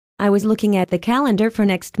I was looking at the calendar for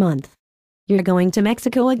next month. You're going to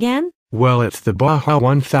Mexico again? Well, it's the Baja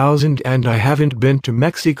 1000 and I haven't been to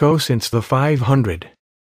Mexico since the 500.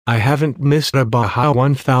 I haven't missed a Baja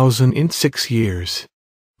 1000 in 6 years.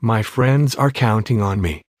 My friends are counting on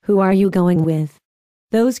me. Who are you going with?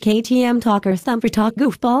 Those KTM talker thumper talk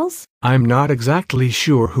goofballs? I'm not exactly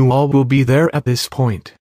sure who all will be there at this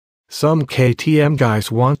point. Some KTM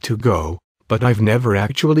guys want to go, but I've never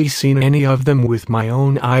actually seen any of them with my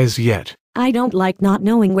own eyes yet. I don't like not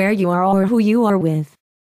knowing where you are or who you are with.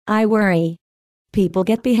 I worry. People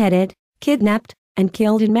get beheaded, kidnapped, and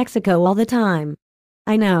killed in Mexico all the time.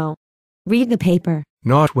 I know. Read the paper.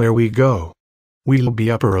 Not where we go. We'll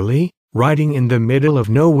be up early, riding in the middle of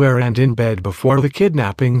nowhere and in bed before the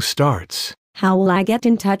kidnapping starts. How will I get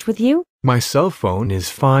in touch with you? My cell phone is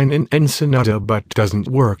fine in Ensenada but doesn't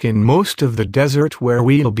work in most of the desert where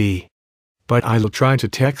we'll be. But I'll try to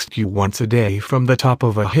text you once a day from the top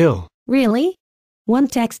of a hill. Really? One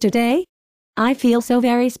text a day? I feel so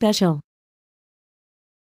very special.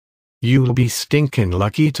 You'll be stinkin'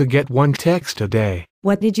 lucky to get one text a day.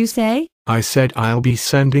 What did you say? I said I'll be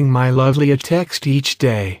sending my lovely a text each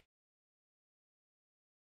day.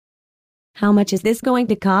 How much is this going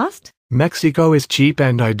to cost? Mexico is cheap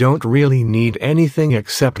and I don't really need anything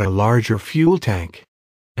except a larger fuel tank.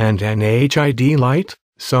 And an HID light,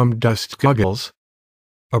 some dust goggles,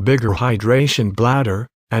 a bigger hydration bladder,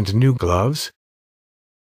 and new gloves,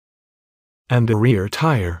 and a rear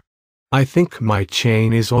tire. I think my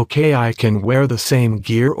chain is okay. I can wear the same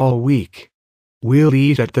gear all week. We'll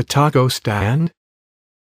eat at the taco stand?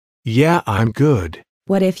 Yeah, I'm good.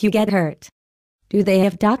 What if you get hurt? Do they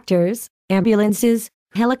have doctors, ambulances,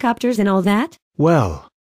 helicopters and all that? Well,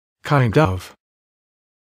 kind of.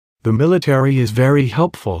 The military is very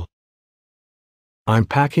helpful. I'm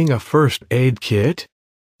packing a first aid kit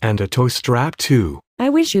and a tow strap too. I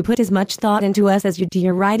wish you put as much thought into us as you do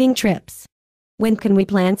your riding trips. When can we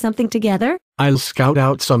plan something together? I'll scout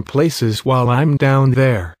out some places while I'm down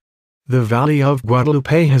there. The Valley of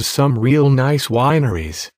Guadalupe has some real nice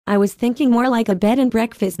wineries. I was thinking more like a bed and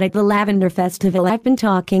breakfast like the Lavender Festival I've been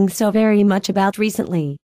talking so very much about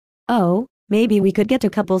recently. Oh, maybe we could get a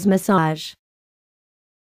couple's massage.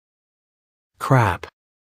 Crap.